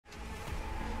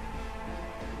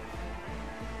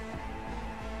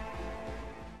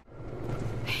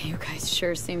You guys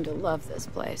sure seem to love this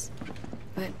place.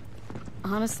 But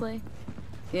honestly,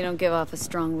 you don't give off a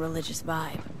strong religious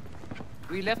vibe.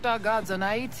 We left our gods on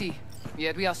Haiti,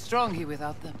 yet we are strong here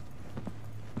without them.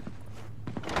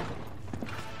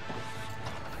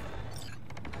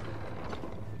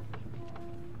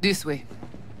 This way.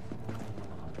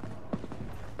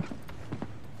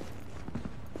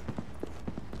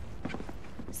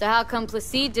 So how come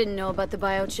Placide didn't know about the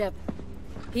biochip?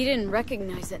 He didn't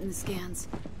recognize it in the scans.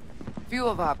 Few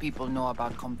of our people know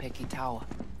about Kompeki Tower.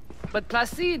 But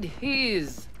Placide, he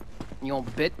is... yon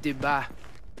bête de bas.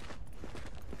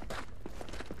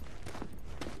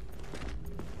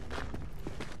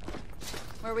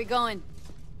 Where are we going?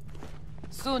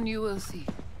 Soon you will see.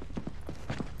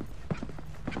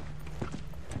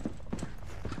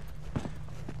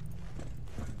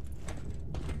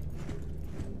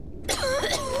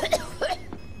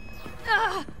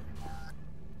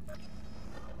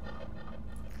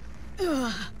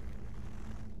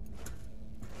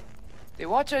 The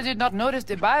Watcher did not notice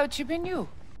the biochip in you.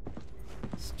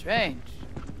 Strange.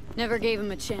 Never gave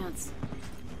him a chance.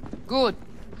 Good.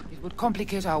 It would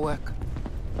complicate our work.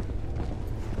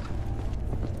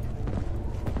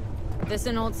 This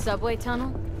an old subway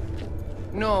tunnel?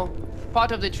 No.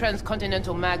 Part of the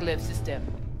transcontinental maglev system.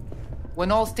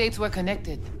 When all states were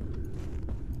connected.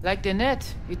 Like the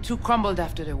net, it too crumbled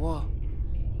after the war.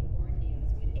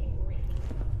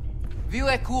 View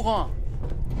est courant.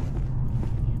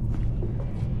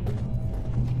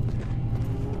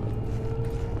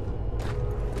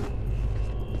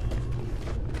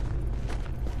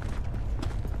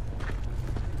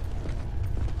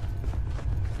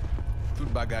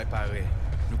 Tout bagay pare.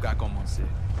 Nou ka komanse.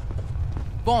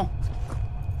 Bon.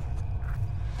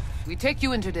 We take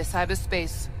you into the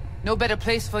cyberspace. No better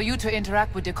place for you to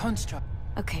interact with the construct.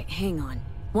 Okay, hang on.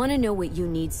 Want to know what you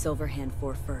need Silverhand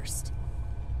for first.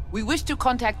 We wish to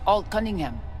contact Alt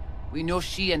Cunningham. We know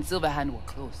she and Silverhand were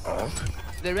close. Alt?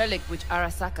 The relic which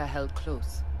Arasaka held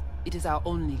close. It is our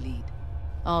only lead.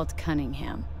 Alt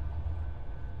Cunningham.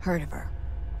 Heard of her.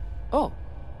 Oh.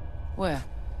 Where?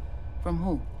 From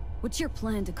who? What's your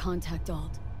plan to contact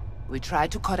Alt? We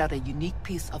tried to cut out a unique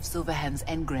piece of Silverhand's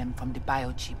engram from the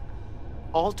biochip.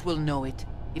 Alt will know it.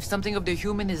 If something of the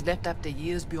human is left after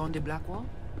years beyond the Black Wall,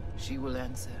 she will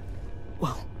answer.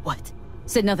 Whoa, what?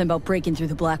 Said nothing about breaking through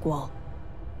the Black Wall.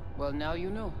 Well, now you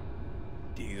know.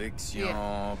 Direction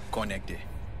connectée.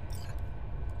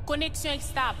 Connexion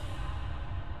stable.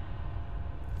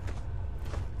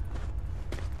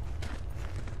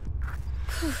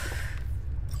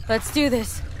 Let's do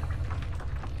this.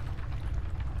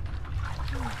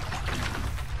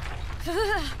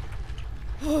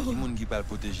 Qui moun ki pal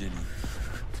protéger li?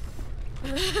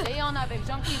 Léon avec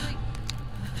Jean-Pierre.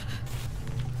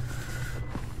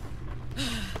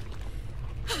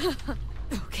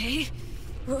 Okay.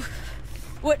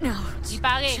 What now?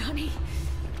 Disparaît. Johnny?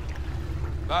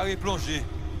 Pare plonger.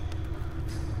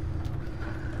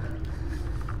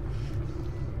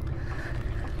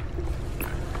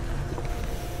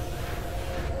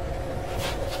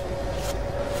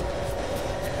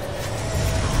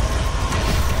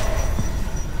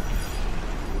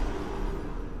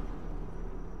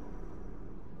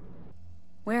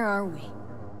 Where are we?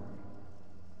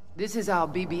 This is our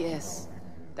BBS,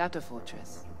 Data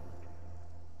Fortress.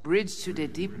 Bridge to the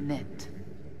deep net.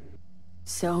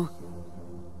 So,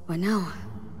 what now?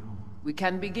 We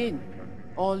can begin.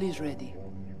 All is ready.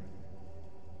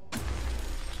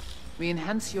 We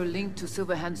enhance your link to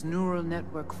Silverhand's neural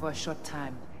network for a short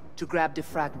time, to grab the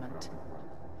fragment.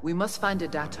 We must find the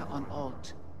data on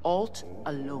Alt. Alt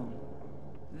alone.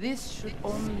 This should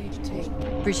only take...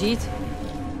 Brigitte?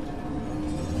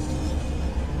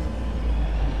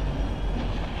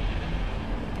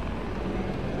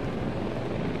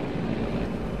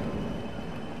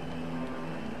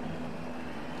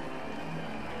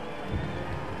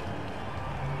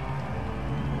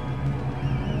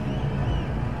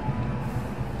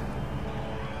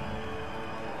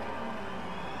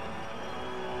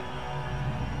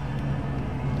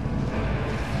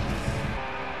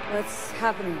 What's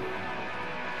happening?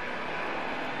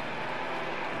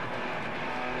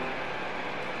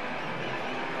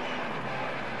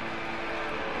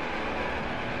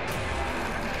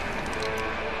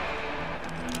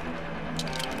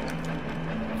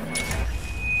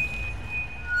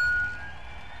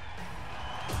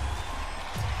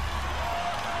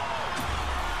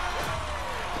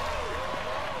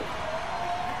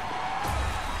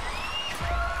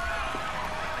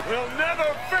 Will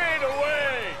never fade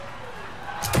away!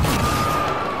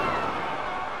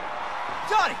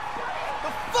 Johnny!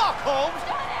 The fuck, Holmes?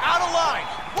 Out of line!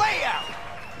 Way out!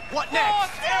 What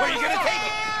next? Where are you gonna take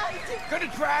it? Gonna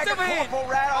drag a corporal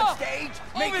rat on stage,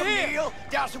 make him kneel,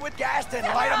 douse him with gas, then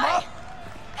light him up?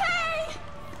 Hey!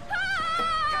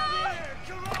 Come here!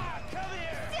 Come on! Come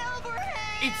here!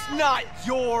 Silverhand! It's not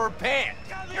your band.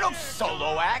 You're no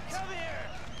solo act. Come here!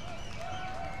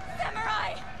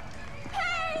 Samurai!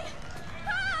 Hey!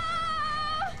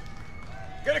 Ah!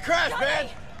 Gonna crash, man.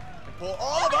 And pull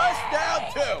all of us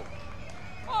down too.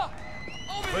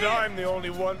 But I'm the only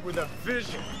one with a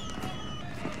vision.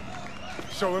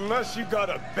 So unless you got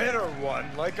a better one,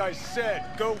 like I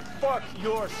said, go fuck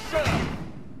yourself.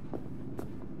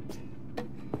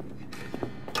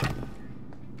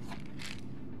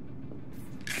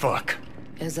 Fuck.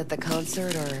 Is it the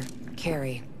concert or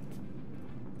Carrie?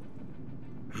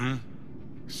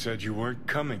 Said you weren't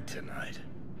coming tonight.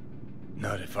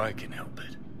 Not if I can help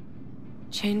it.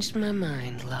 Changed my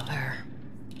mind, lover.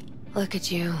 Look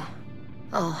at you.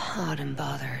 All hot and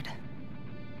bothered.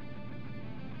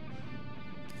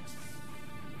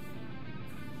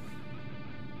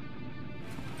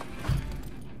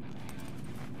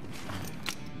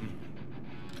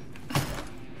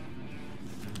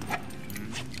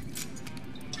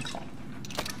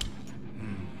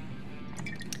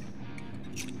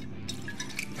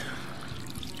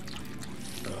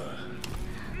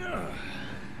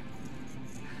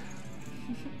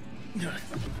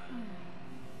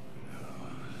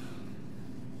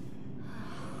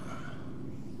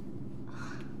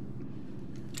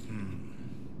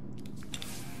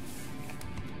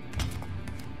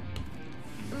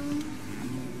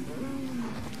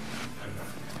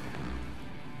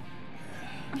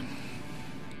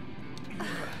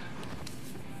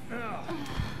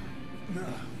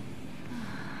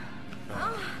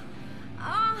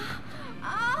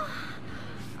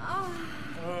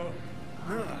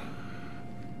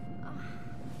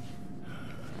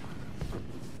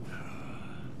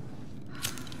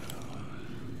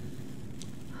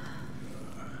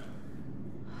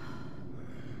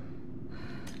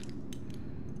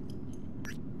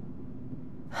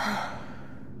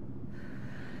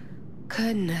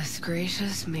 Goodness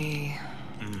gracious me.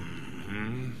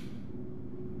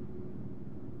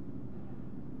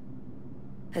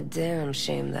 A damn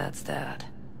shame that's that.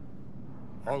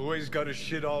 Always gotta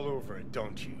shit all over it,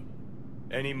 don't you?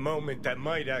 Any moment that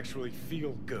might actually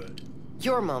feel good.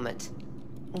 Your moment.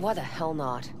 Why the hell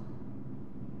not?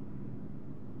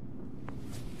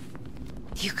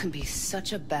 You can be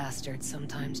such a bastard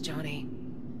sometimes, Johnny.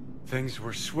 Things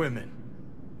were swimming.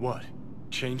 What?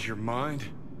 Change your mind?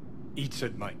 Eats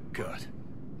at my gut.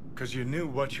 'Cause you knew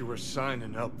what you were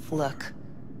signing up for. Look,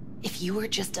 if you were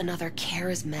just another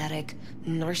charismatic,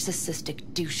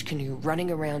 narcissistic douche canoe running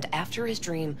around after his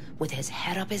dream with his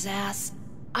head up his ass,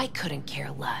 I couldn't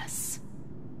care less.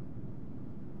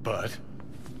 But?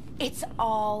 It's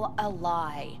all a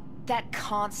lie. That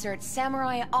concert,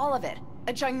 Samurai, all of it.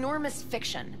 A ginormous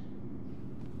fiction.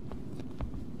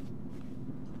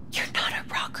 You're not a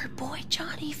rocker boy,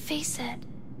 Johnny, face it.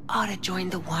 Ought to join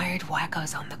the wired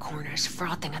wackos on the corners,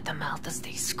 frothing at the mouth as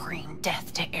they scream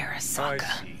death to Arasaka.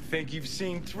 I see. Think you've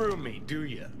seen through me, do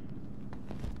you?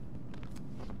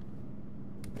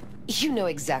 You know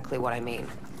exactly what I mean.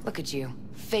 Look at you,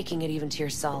 faking it even to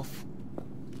yourself.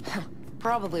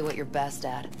 Probably what you're best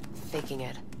at, faking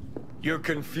it. You're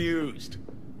confused.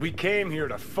 We came here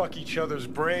to fuck each other's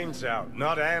brains out,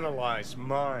 not analyze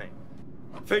mine.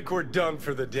 Think we're done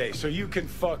for the day, so you can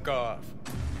fuck off.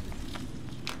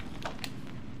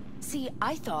 See,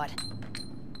 I thought...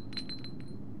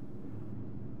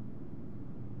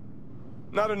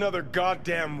 Not another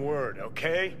goddamn word,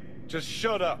 okay? Just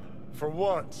shut up, for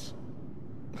once.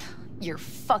 You're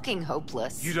fucking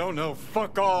hopeless. You don't know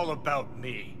fuck all about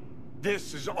me.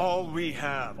 This is all we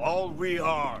have, all we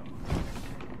are.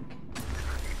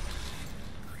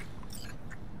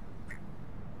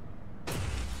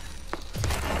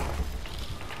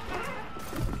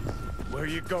 Where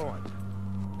you going?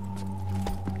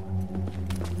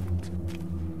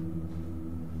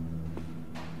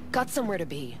 Got somewhere to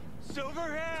be.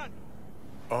 Silverhand!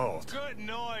 Oh. Good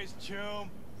noise, chum.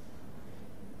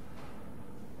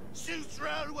 Shoots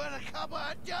round when a couple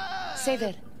of dies. Save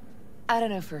it. I don't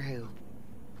know for who.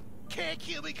 Can't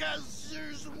kill because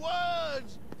there's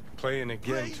words. Playing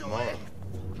again Blaze tomorrow. away.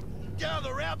 Down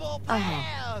the rebel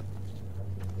path.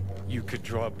 You could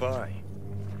drop by.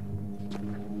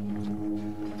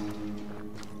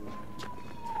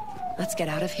 Let's get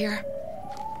out of here.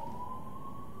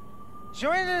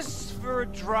 Join us for a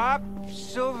drop,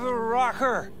 Silver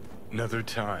Rocker. Another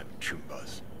time,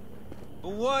 Chumbas.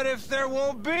 But what if there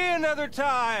won't be another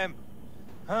time?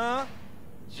 Huh?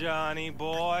 Johnny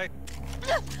boy?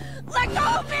 Let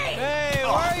go of me! Hey,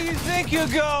 where do you think you're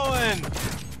going?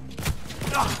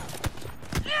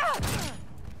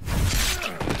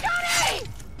 Johnny!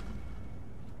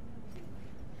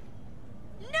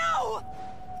 No!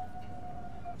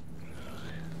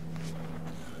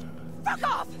 Fuck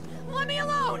off! Let me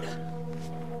alone!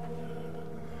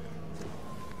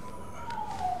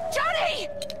 Johnny!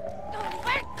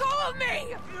 Let go of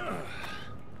me!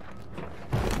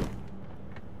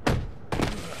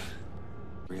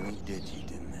 Really did you,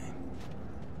 didn't they?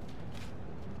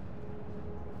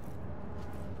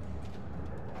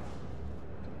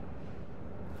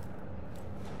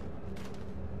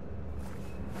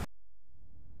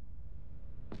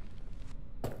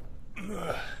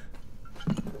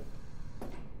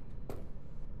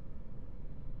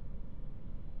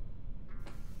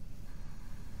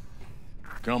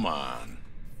 Come on.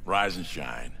 Rise and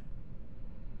shine.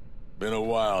 Been a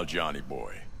while, Johnny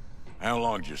boy. How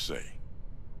long'd you say?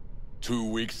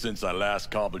 2 weeks since I last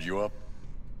cobbled you up?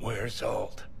 Where's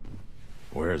Alt?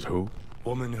 Where's who?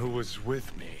 Woman who was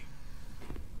with me.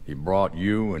 He brought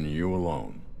you and you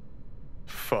alone.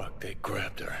 Fuck, they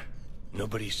grabbed her.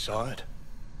 Nobody saw it?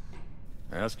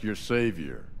 Ask your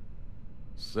savior.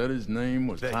 Said his name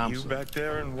was That Thompson. you back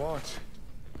there and what?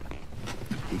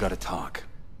 We gotta talk.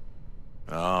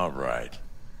 All right.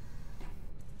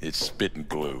 It's spit and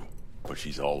glue, but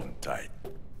she's holding tight.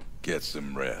 Get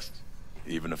some rest.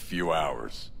 Even a few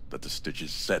hours. Let the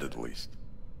stitches set at least.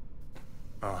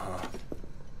 Uh-huh.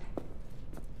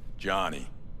 Johnny.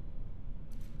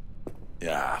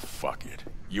 Yeah, fuck it.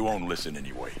 You won't listen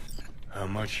anyway. How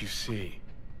much you see?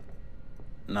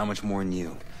 Not much more than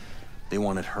you. They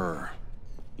wanted her.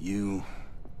 You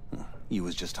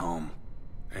was just home.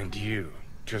 And you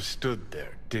just stood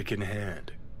there, dick in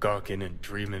hand, gawking and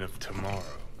dreaming of tomorrow.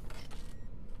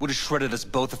 Would've shredded us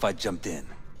both if I jumped in.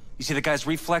 You see the guy's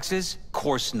reflexes?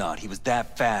 Course not, he was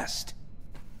that fast.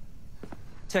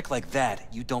 Tech like that,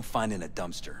 you don't find in a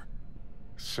dumpster.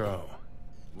 So,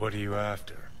 what are you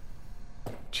after?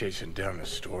 Chasing down a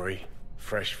story?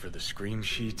 Fresh for the scream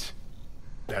sheets?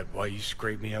 That why you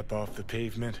scraped me up off the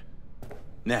pavement?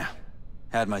 Nah,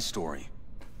 had my story.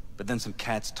 But then some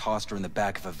cats tossed her in the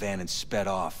back of a van and sped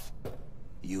off.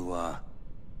 You,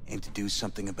 aim to do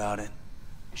something about it?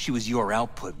 She was your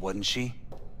output, wasn't she?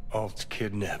 Alt's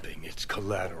kidnapping, it's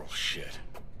collateral shit.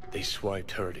 They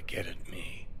swiped her to get at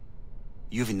me.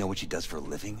 You even know what she does for a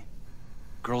living?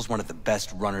 Girl's one of the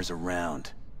best runners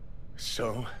around.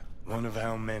 So, one of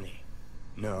how many?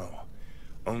 No.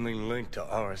 Only link to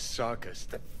Arasaka's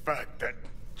the fact that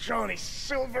Johnny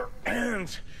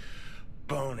Silverhand's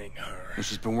boning her. And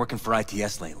she's been working for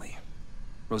ITS lately.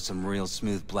 Wrote some real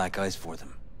smooth black ice for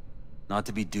them. Not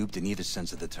to be duped in either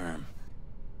sense of the term.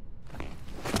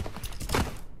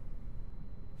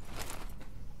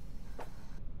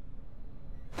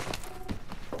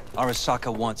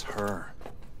 Arasaka wants her.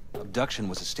 Abduction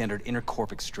was a standard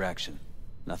intercorp extraction.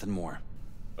 Nothing more.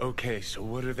 Okay, so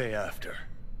what are they after?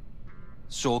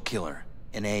 Soul Killer,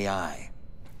 an AI.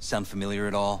 Sound familiar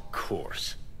at all?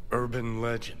 Course. Urban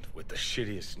legend with the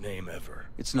shittiest name ever.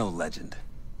 It's no legend.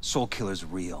 Soul Killer's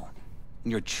real.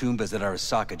 And your Chumbas at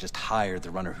Arasaka just hired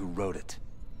the runner who wrote it.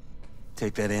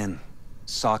 Take that in.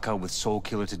 Sokka with Soul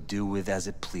Killer to do with as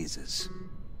it pleases.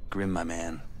 Grim, my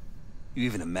man. You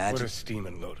even imagine— What a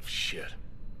steaming load of shit.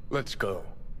 Let's go.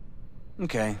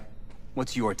 Okay.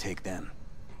 What's your take then?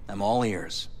 I'm all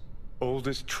ears.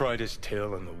 Oldest, tritest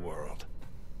tale in the world.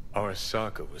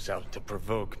 Arasaka was out to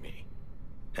provoke me.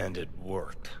 And it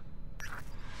worked.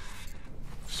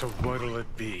 So what'll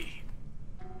it be?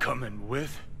 Coming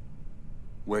with?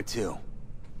 Where to?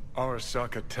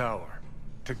 Arasaka Tower.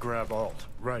 To grab Alt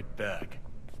right back.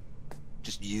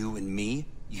 Just you and me?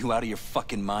 You out of your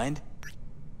fucking mind?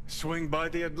 Swing by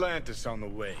the Atlantis on the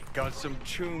way. Got some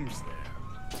chooms there.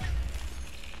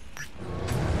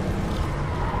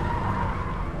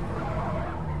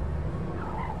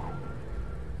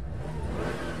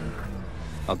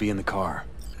 I'll be in the car.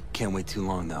 Can't wait too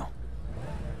long, though.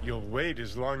 You'll wait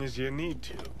as long as you need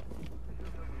to.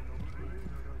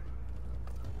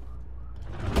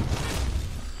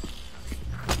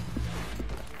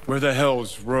 Where the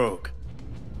hell's Rogue?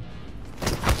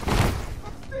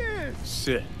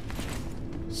 Sit.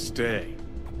 Stay.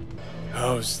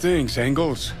 How's things,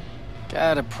 Engels?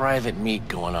 Got a private meet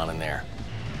going on in there.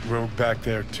 Rogue back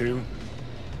there too?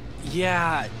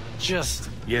 Yeah, just...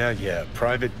 Yeah,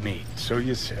 private meet, so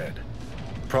you said.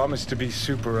 Promised to be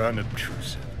super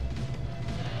unobtrusive.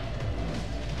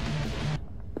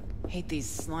 Hate these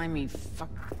slimy fuck...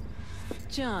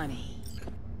 Johnny.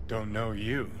 Don't know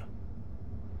you.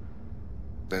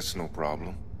 That's no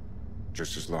problem.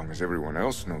 Just as long as everyone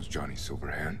else knows Johnny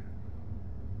Silverhand.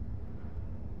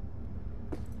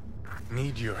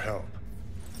 Need your help.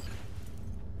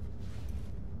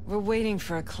 We're waiting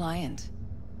for a client.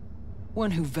 One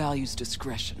who values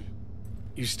discretion.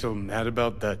 You still mad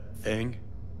about that thing?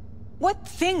 What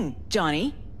thing,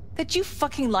 Johnny? That you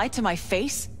fucking lied to my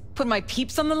face? Put my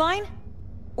peeps on the line?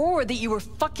 Or that you were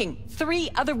fucking 3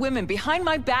 other women behind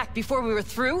my back before we were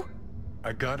through?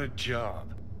 I got a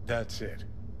job. That's it.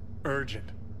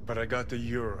 Urgent, but I got the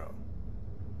euro.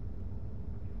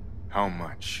 How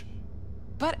much?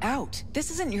 Butt out. This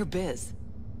isn't your biz.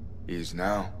 Is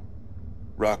now.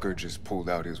 Rocker just pulled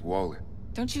out his wallet.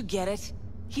 Don't you get it?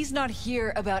 He's not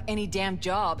here about any damn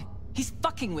job. He's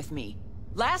fucking with me.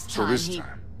 Last time So this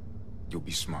time, you'll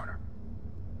be smarter.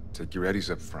 Take your eddies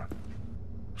up front.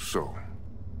 So,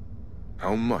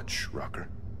 how much, Rocker?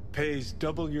 Pays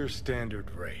double your standard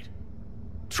rate.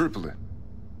 Triple it.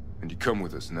 And you come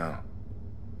with us now.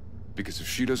 Because if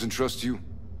she doesn't trust you,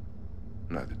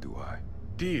 neither do I.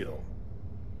 Deal.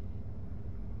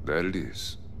 That it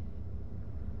is.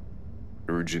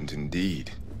 Urgent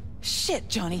indeed. Shit,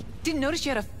 Johnny. Didn't notice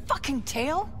you had a fucking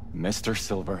tail? Mr.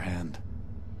 Silverhand,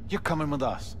 you're coming with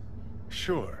us.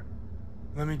 Sure.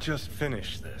 Let me just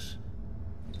finish this.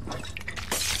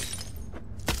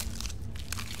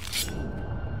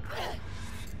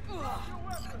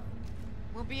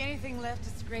 Won't be anything left to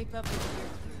scrape up with here.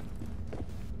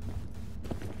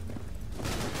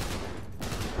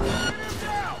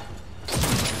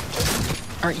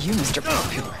 Aren't you Mr.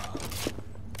 Popular?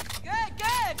 Good,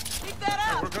 good! Keep that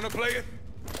up! We're gonna play it?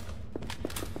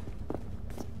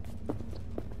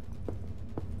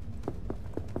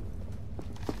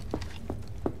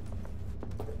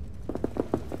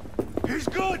 He's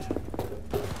good!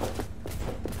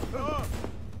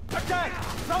 Attack!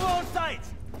 Trouble on sight!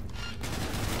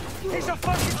 He's a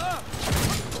fucking...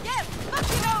 Yes!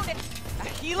 Fucking own it! A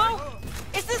helo?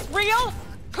 Is this real?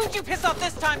 Who'd you piss off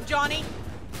this time, Johnny?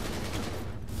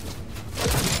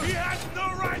 He has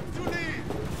no right to leave!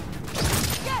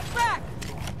 Get back!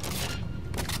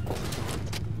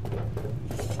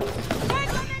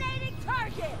 Eliminating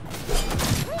target!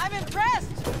 I'm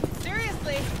impressed!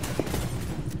 Seriously.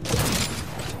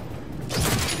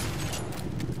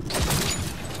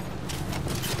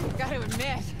 Gotta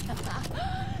admit,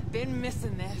 been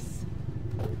missing this.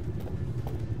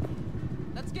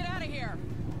 Let's get out of here.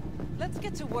 Let's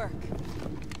get to work.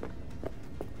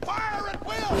 Fire at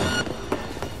will!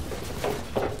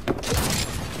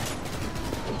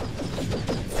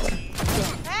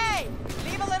 Hey!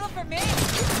 Leave a little for me!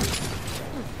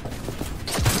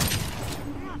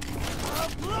 I'll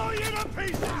blow you to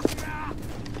pieces!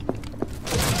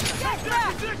 Get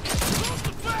back! Close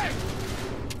the flag!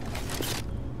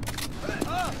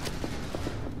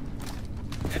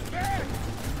 Get back!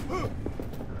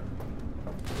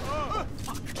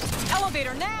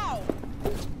 Elevator now!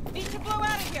 Need to blow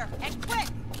out of here, and quick!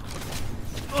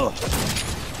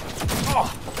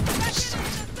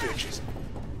 Bitches!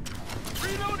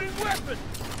 Reloading weapon!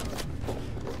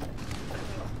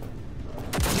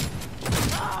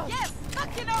 Yes!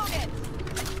 Fucking own it!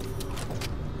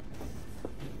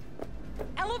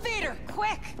 Elevator,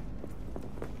 quick!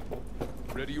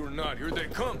 Ready or not, here they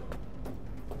come!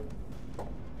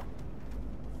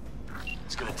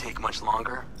 It's gonna take much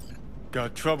longer?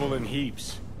 Got trouble in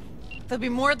heaps. There'll be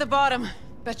more at the bottom.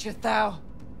 Bet your thou.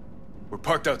 We're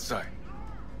parked outside.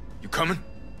 You coming?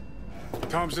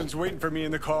 Thompson's waiting for me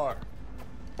in the car.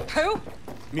 Who?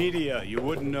 Media, you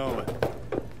wouldn't know it.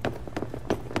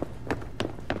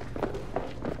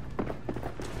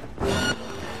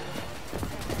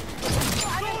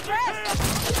 I'm impressed!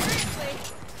 Seriously!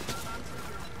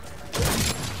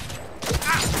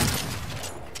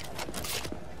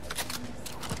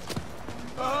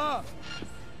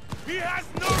 He has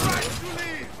no right to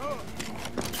leave!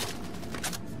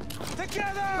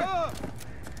 Together!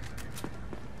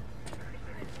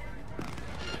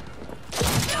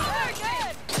 Very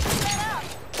good! Get up!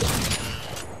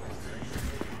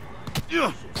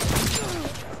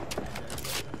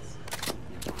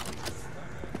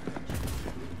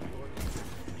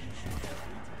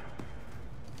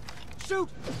 Shoot!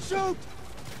 Shoot!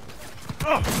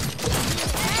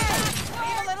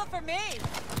 Leave a little for me!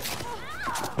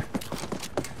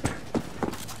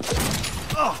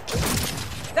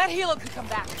 That helo could come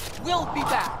back. We'll be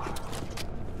back.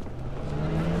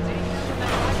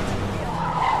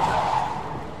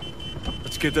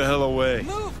 Let's get the hell away.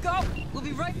 Move, go! We'll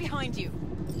be right behind you.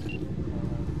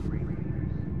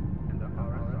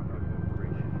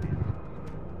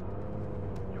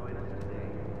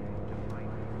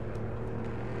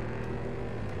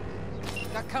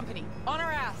 Got company. On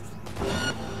our ass.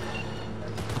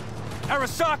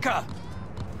 Arasaka!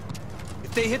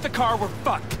 If they hit the car, we're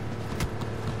fucked.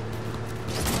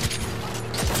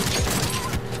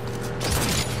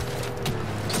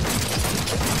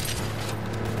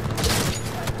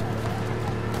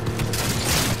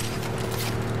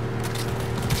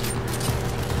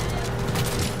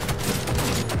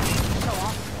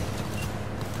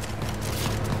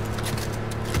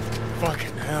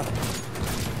 Fucking hell.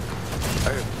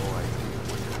 I have no idea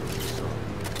what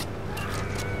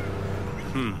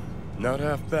the not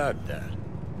half bad, Dad.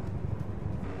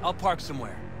 I'll park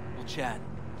somewhere. We'll chat.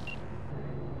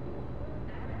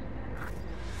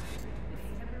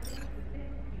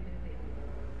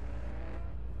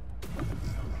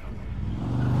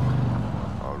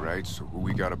 All right, so who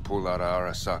we gotta pull out of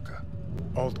Arasaka?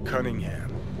 Alt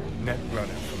Cunningham, net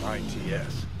runner from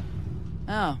ITS.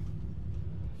 Oh.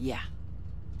 Yeah.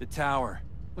 The tower.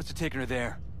 What's it taking her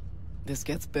there? This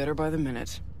gets better by the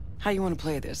minute. How you want to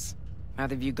play this?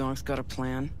 Either of you gonks got a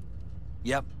plan?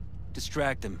 Yep.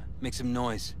 Distract him. Make some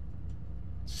noise.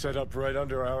 Set up right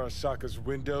under Arasaka's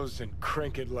windows and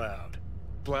crank it loud.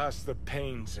 Blast the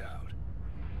panes out.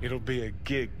 It'll be a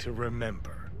gig to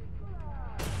remember.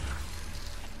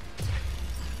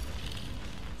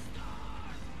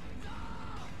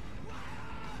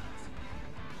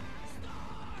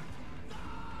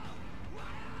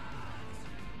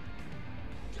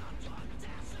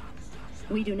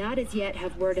 We do not as yet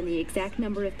have word on the exact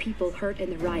number of people hurt in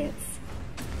the riots.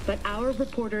 But our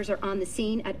reporters are on the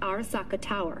scene at Arasaka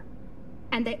Tower.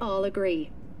 And they all agree.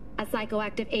 A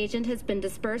psychoactive agent has been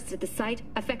dispersed at the site,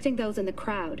 affecting those in the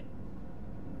crowd.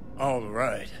 All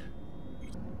right.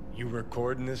 You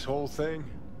recording this whole thing?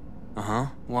 Uh-huh.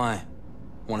 Why?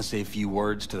 Want to say a few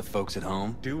words to the folks at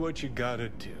home? Do what you gotta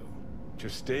do.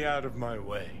 Just stay out of my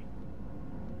way.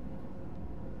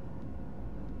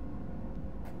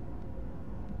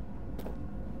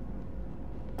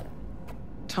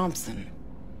 Thompson.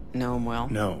 Know him well?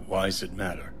 No, why's it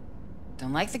matter?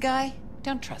 Don't like the guy?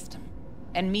 Don't trust him.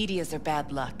 And medias are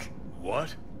bad luck.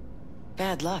 What?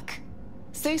 Bad luck.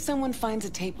 Say someone finds a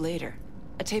tape later.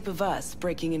 A tape of us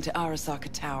breaking into Arasaka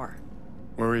Tower.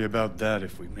 Worry about that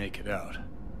if we make it out.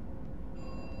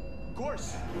 Of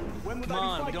course. When would Come I be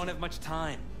on, we fighting? don't have much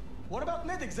time. What about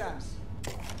mid exams?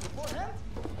 Beforehand?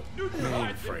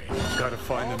 Mainframe. Gotta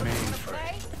find the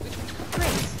mainframe.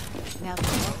 Great. Now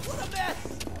What a mess!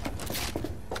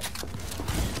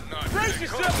 Brace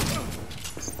yourself!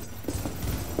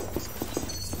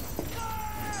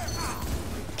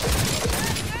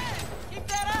 Keep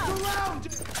that up! Around!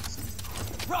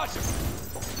 Roger!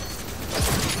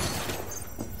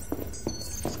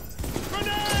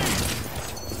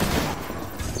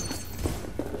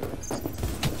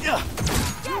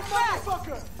 Get back!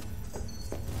 Fucker!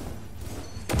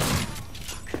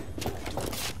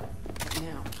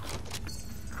 Now.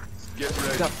 Get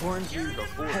ready. Got 4 and 2. The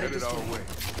 4 Headed headed this our way. way.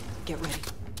 Get ready.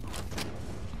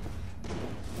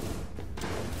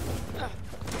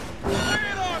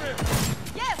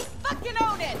 Yes! Fucking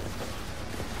own it!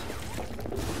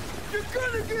 You're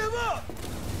gonna give up!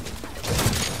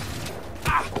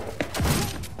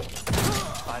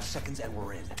 5 seconds and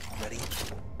we're in. Ready?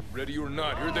 Ready or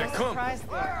not, here they come. Surprise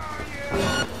there.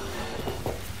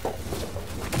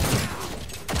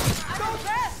 I'm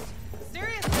impressed!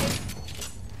 Seriously!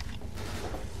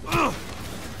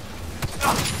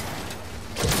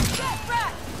 Get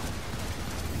back!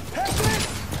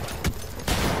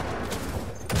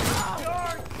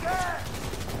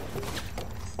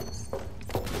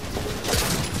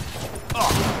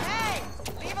 Hey!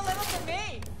 Leave a little for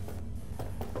me!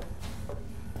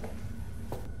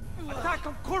 Attack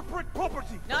on corporate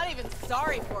property! Not even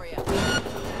sorry for you.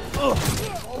 Oh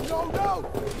no, no!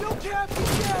 You can't be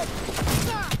dead!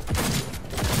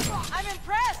 I'm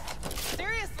impressed!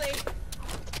 Seriously!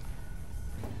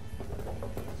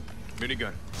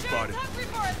 Minigun, Shoot, spotted. it's hungry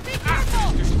for us! Be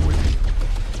careful! Just wait.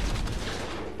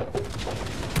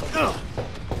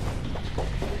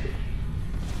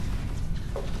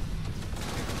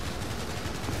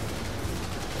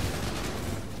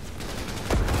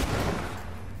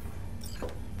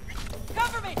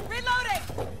 Cover me! Reloading!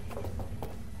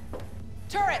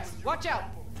 Turrets! Watch out!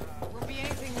 Won't be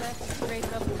anything left to raise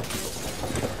up.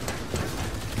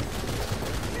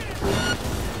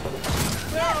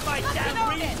 Where are my Fucking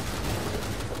damn own it!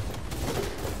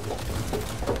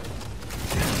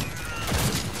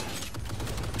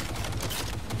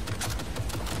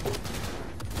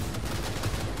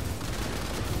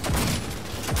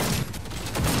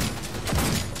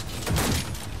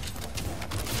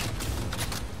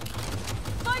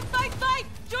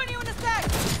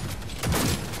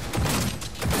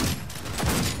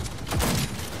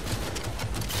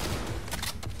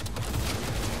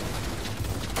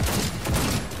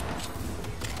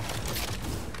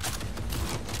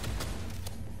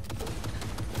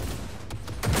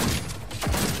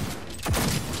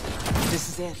 This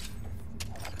is it.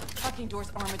 Fucking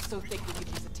door's armored so thick we could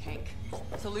use a tank.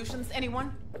 Solutions,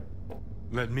 anyone?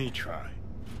 Let me try.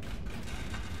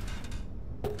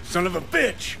 Son of a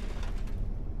bitch!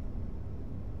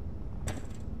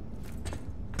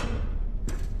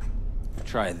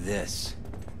 Try this.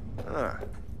 Ah.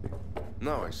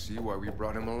 Now I see why we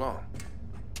brought him along.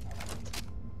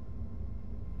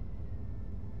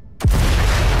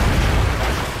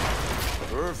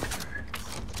 Perfect.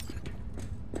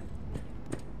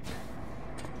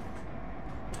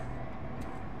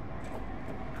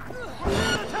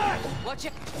 Watch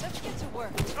it. Let's get to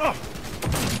work.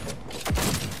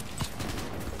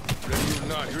 Ready or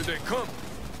not, here they come.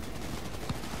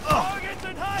 Targets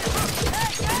in high!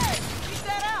 Hey, hey! Keep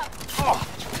that up!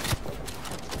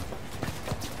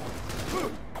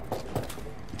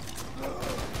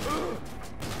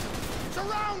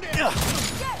 Surround it!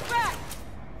 Get back!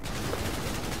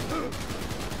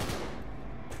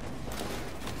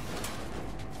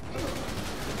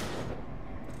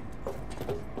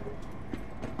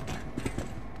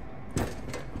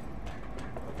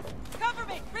 Cover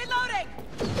me! Reloading!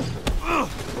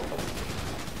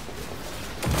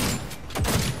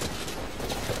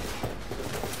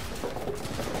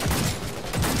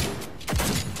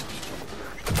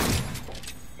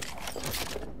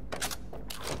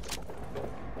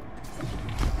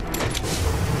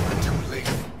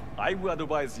 I would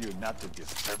advise you not to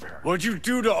disturb her. What'd you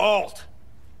do to Alt?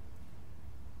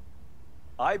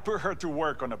 I put her to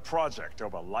work on a project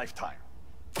of a lifetime.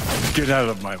 Get out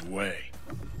of my way.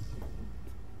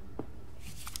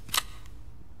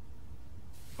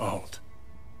 Alt.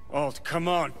 Alt, come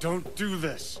on, don't do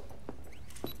this.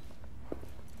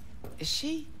 Is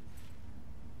she?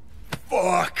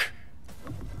 Fuck!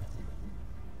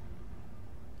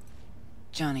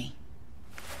 Johnny.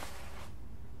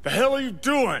 The hell are you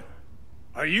doing?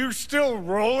 Are you still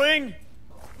rolling?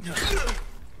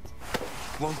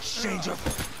 Won't change her.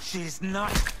 She's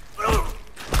not.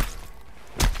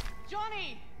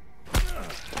 Johnny!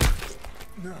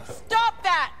 Stop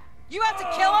that! You have to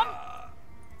kill him?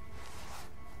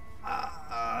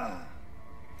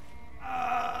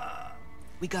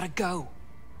 We gotta go.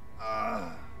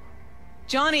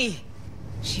 Johnny!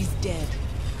 She's dead.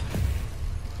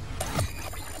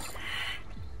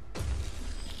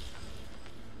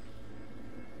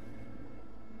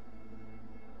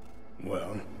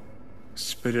 Well,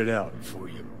 spit it out before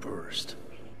you burst.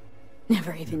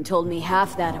 Never even told me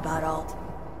half that about Alt.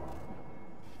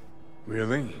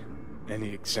 Really? Any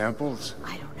examples?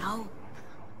 I don't know.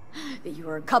 That you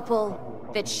were a couple,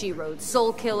 that she rode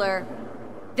Soul Killer,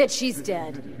 that she's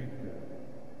dead.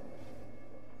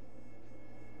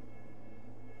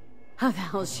 How the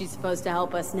hell is she supposed to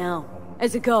help us now?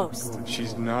 As a ghost?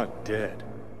 She's not dead.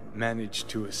 Managed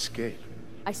to escape.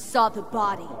 I saw the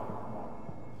body.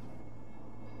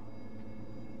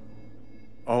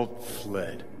 Alt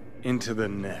fled. Into the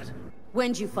net.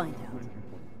 When'd you find out?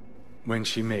 When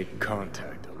she made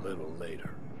contact a little later.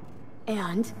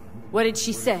 And? What did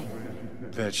she say?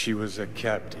 That she was a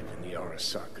captive in the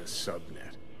Arasaka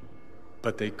subnet.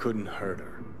 But they couldn't hurt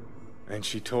her. And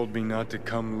she told me not to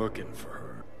come looking for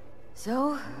her.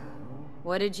 So,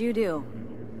 what did you do?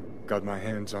 Got my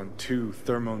hands on 2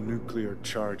 thermonuclear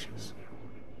charges.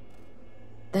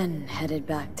 Then headed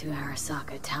back to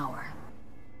Arasaka Tower.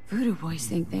 Voodoo boys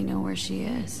think they know where she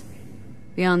is.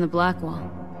 Beyond the Black Wall.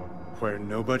 Where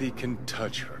nobody can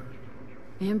touch her.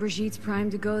 And Brigitte's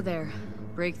primed to go there.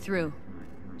 Break through.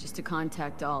 Just to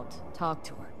contact Alt. Talk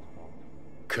to her.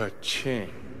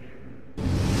 Ka-ching.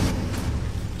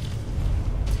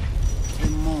 A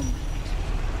moment.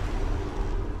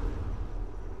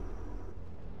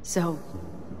 So,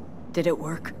 did it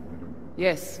work?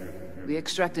 Yes. We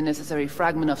extract the necessary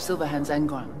fragment of Silverhand's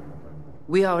engram.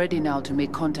 We are ready now to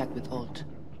make contact with Alt.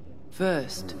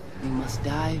 First, we must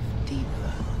dive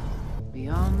deeper.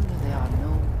 Beyond, there are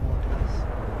no borders.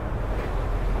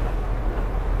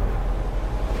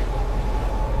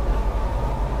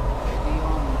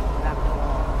 Beyond the Black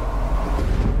Wall.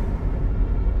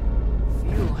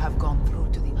 Few have gone through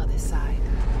to the other side,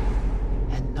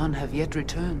 and none have yet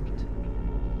returned.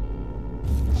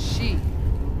 She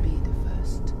will be the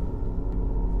first.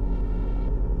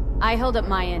 I held up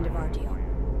my end of our deal.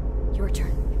 Your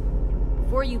turn.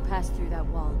 Before you pass through that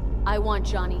wall, I want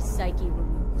Johnny's psyche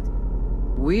removed.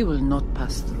 We will not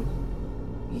pass through.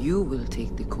 You will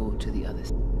take the code to the other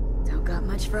side. Don't got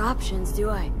much for options, do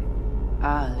I?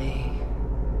 Ale.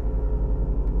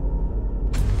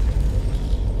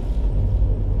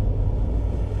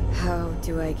 How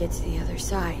do I get to the other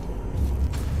side?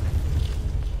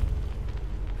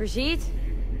 Brigitte?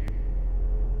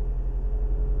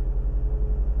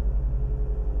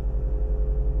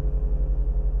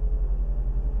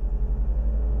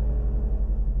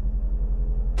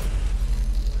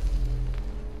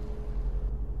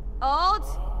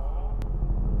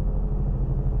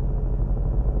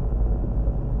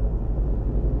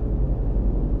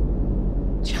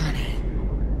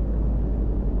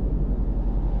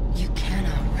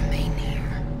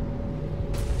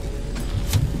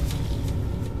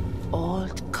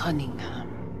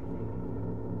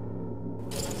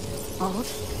 Alt?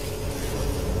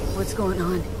 What's going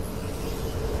on?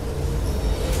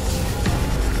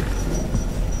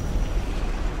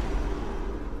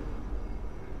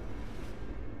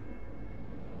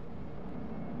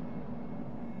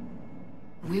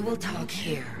 We will talk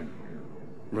here.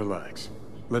 Relax.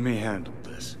 Let me handle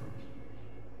this.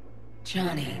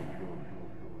 Johnny.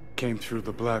 Came through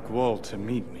the black wall to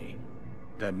meet me.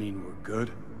 That mean we're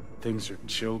good? Things are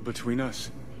chill between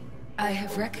us? I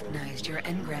have recognized your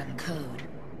engram code,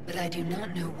 but I do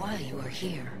not know why you are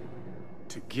here.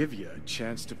 To give you a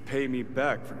chance to pay me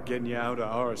back for getting you out of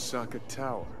Arasaka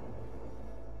Tower.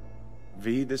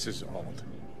 V, this is Alt.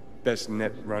 Best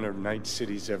net runner Night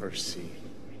City's ever seen.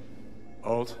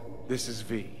 Alt, this is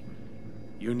V.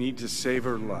 You need to save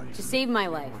her life. To save my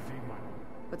life.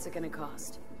 What's it gonna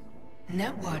cost?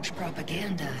 Netwatch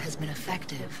propaganda has been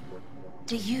effective.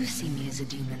 Do you see me as a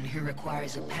demon who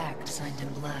requires a pact signed in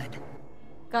blood?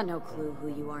 Got no clue who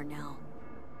you are now.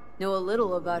 Know a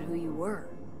little about who you were.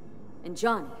 And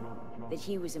Johnny, that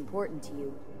he was important to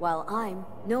you, while I'm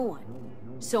no one.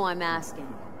 So I'm asking,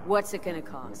 what's it gonna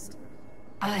cost?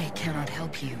 I cannot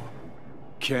help you.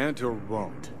 Can't or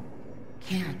won't?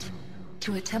 Can't.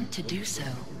 To attempt to do so,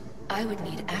 I would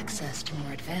need access to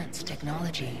more advanced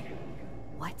technology.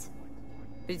 What?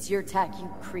 But it's your tech. You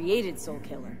created Soul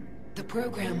Killer. The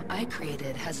program I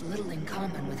created has little in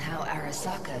common with how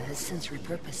Arasaka has since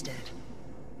repurposed it.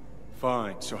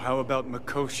 Fine, so how about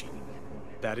Mikoshi?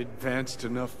 That advanced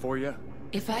enough for you?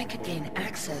 If I could gain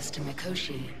access to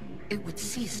Mikoshi, it would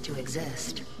cease to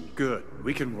exist. Good,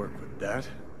 we can work with that.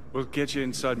 We'll get you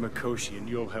inside Mikoshi and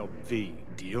you'll help V,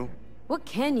 deal? What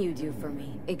can you do for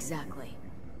me, exactly?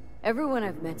 Everyone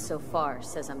I've met so far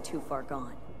says I'm too far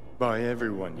gone. By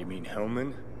everyone, you mean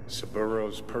Hellman?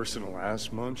 Saburo's personal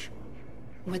ass munch?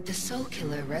 With the Soul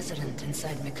Killer resident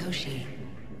inside Mikoshi,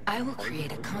 I will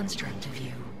create a construct of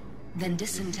you, then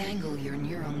disentangle your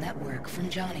neural network from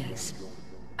Johnny's.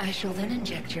 I shall then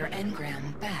inject your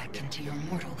engram back into your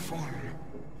mortal form.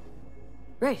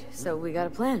 Great, so we got a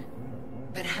plan.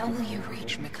 But how will you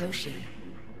reach Mikoshi?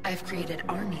 I've created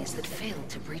armies that failed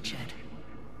to breach it.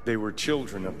 They were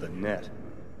children of the net.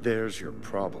 There's your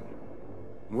problem.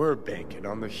 We're banking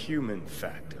on the human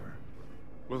factor.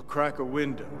 We'll crack a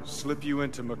window, slip you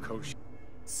into Mikoshi.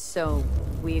 So,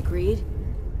 we agreed?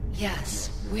 Yes,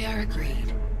 we are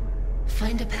agreed.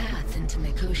 Find a path into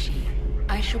Mikoshi.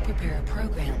 I shall prepare a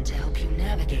program to help you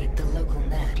navigate the local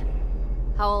net.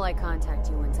 How will I contact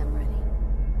you once I'm ready?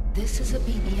 This is a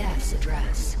BBS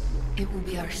address. It will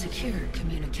be our secure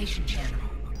communication channel.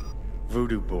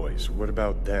 Voodoo Boys, what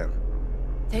about them?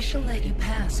 They shall let you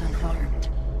pass unharmed.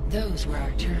 Those were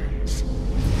our terms.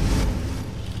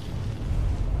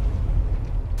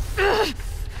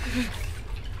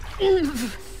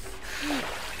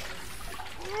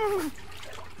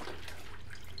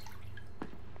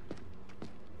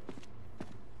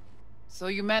 So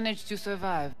you managed to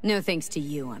survive? No thanks to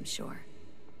you, I'm sure.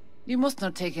 You must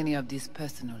not take any of this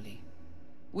personally.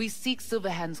 We seek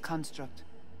Silverhand's construct.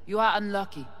 You are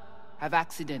unlucky. Have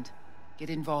accident. Get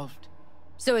involved.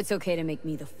 So it's okay to make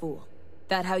me the fool.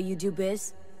 That how you do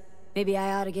biz? Maybe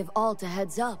I ought to give Alt a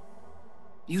heads up.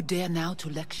 You dare now to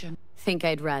lecture? Think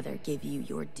I'd rather give you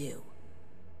your due.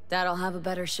 That'll have a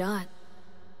better shot.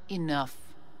 Enough.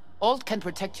 Alt can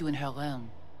protect you in her realm,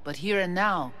 but here and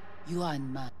now, you are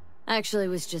in mine. Actually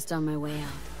was just on my way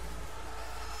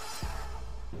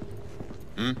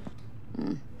out.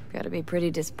 Gotta be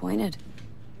pretty disappointed.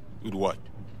 With what?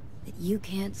 That you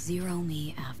can't zero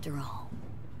me after all.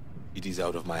 It is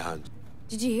out of my hands.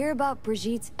 Did you hear about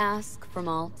Brigitte's ask from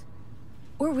Alt?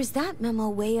 Or was that memo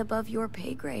way above your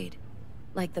pay grade?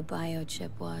 Like the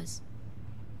biochip was?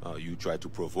 You try to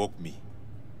provoke me.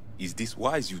 Is this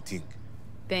wise, you think?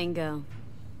 Bingo.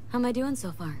 How am I doing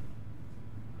so far?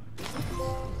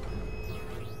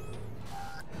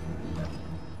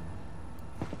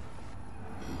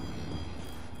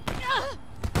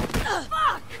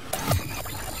 Fuck!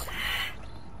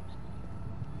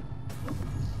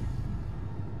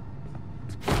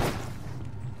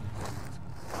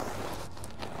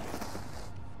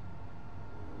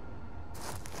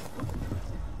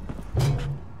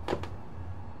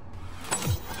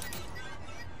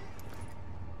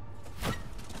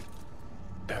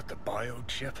 That the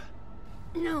biochip?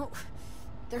 No.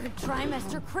 Third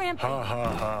trimester cramping. Ha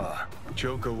ha ha.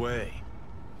 Joke away.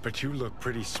 But you look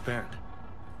pretty spent.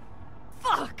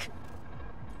 Fuck!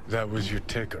 That was your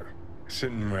ticker.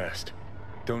 Sit and rest.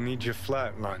 Don't need you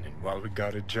flatlining while we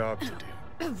got a job to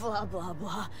do. Blah blah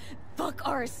blah. Fuck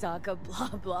Arasaka, blah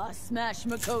blah. Smash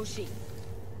Mikoshi.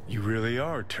 You really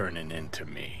are turning into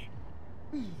me.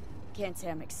 Can't say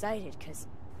I'm excited, cause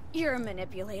You're a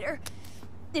manipulator,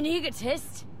 an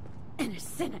egotist, and a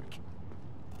cynic.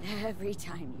 Every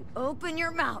time you open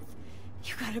your mouth,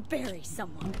 you gotta bury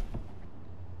someone.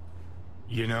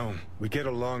 You know, we get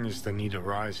along as the need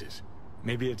arises.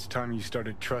 Maybe it's time you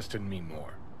started trusting me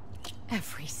more.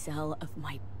 Every cell of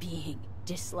my being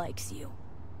dislikes you.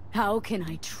 How can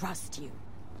I trust you?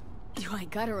 Do I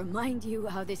gotta remind you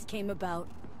how this came about?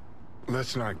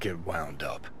 Let's not get wound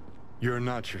up. You're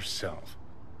not yourself.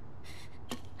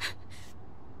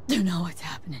 You know what's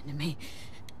happening to me.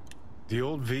 The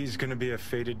old V's gonna be a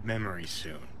faded memory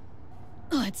soon.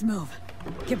 Let's move.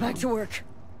 Get back to work.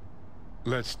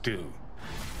 Let's do.